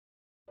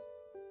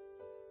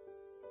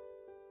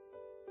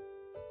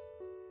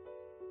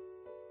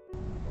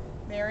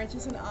Marriage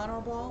is an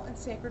honorable and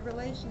sacred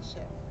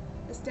relationship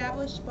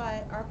established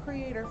by our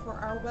Creator for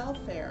our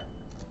welfare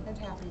and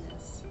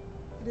happiness.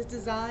 It is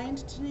designed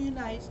to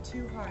unite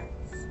two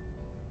hearts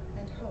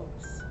and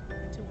hopes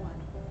into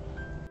one.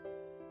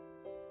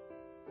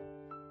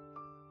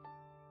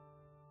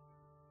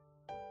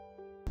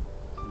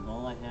 With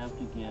all I have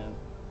to give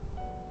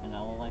and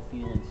all I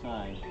feel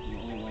inside, the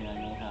only way I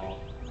know how,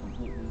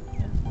 completely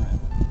and forever.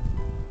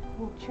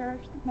 We'll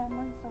cherish the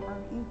memories of our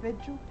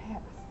individual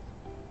past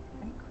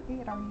and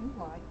create our new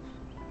life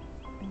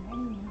and many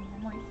new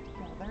memories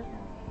together.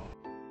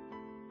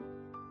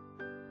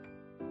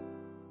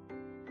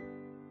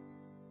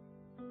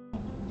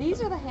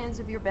 These are the hands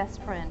of your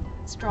best friend,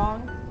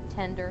 strong,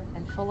 tender,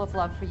 and full of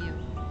love for you,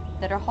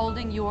 that are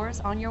holding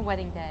yours on your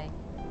wedding day,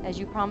 as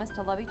you promise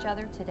to love each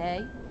other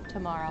today,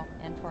 tomorrow,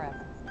 and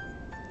forever.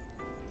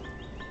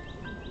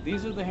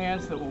 These are the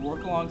hands that will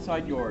work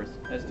alongside yours,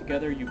 as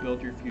together you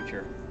build your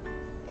future.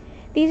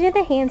 These are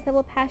the hands that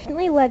will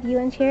passionately love you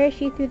and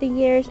cherish you through the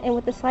years, and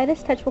with the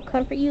slightest touch will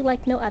comfort you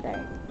like no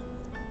other.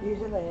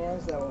 These are the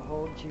hands that will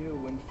hold you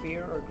when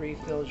fear or grief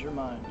fills your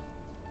mind.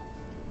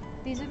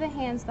 These are the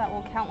hands that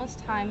will countless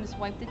times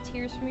wipe the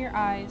tears from your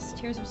eyes,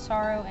 tears of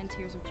sorrow and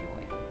tears of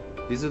joy.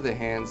 These are the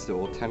hands that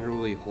will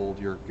tenderly hold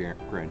your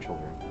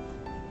grandchildren.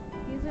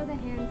 These are the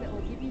hands that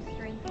will give you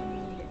strength when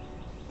you need it.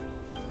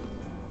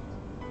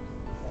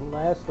 And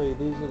lastly,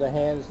 these are the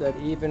hands that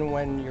even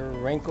when you're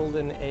wrinkled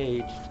and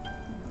aged,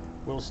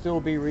 will still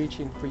be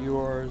reaching for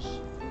yours,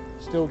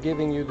 still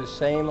giving you the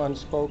same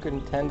unspoken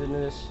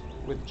tenderness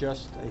with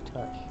just a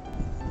touch.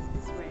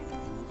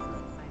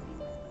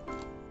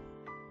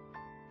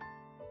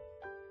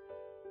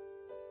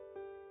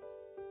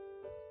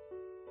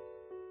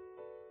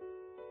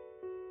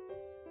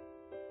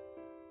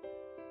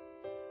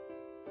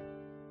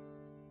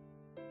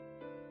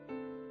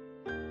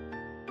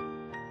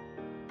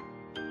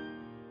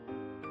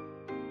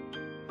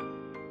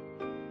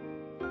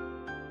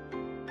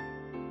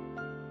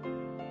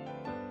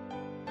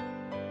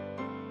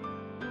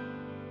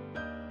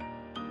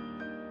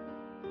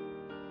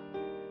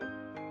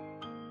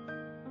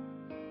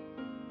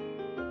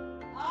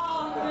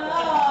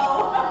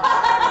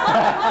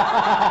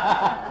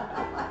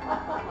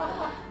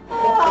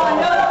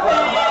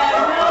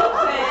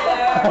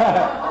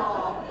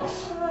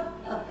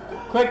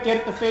 Quick,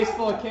 get the face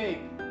full of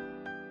cake.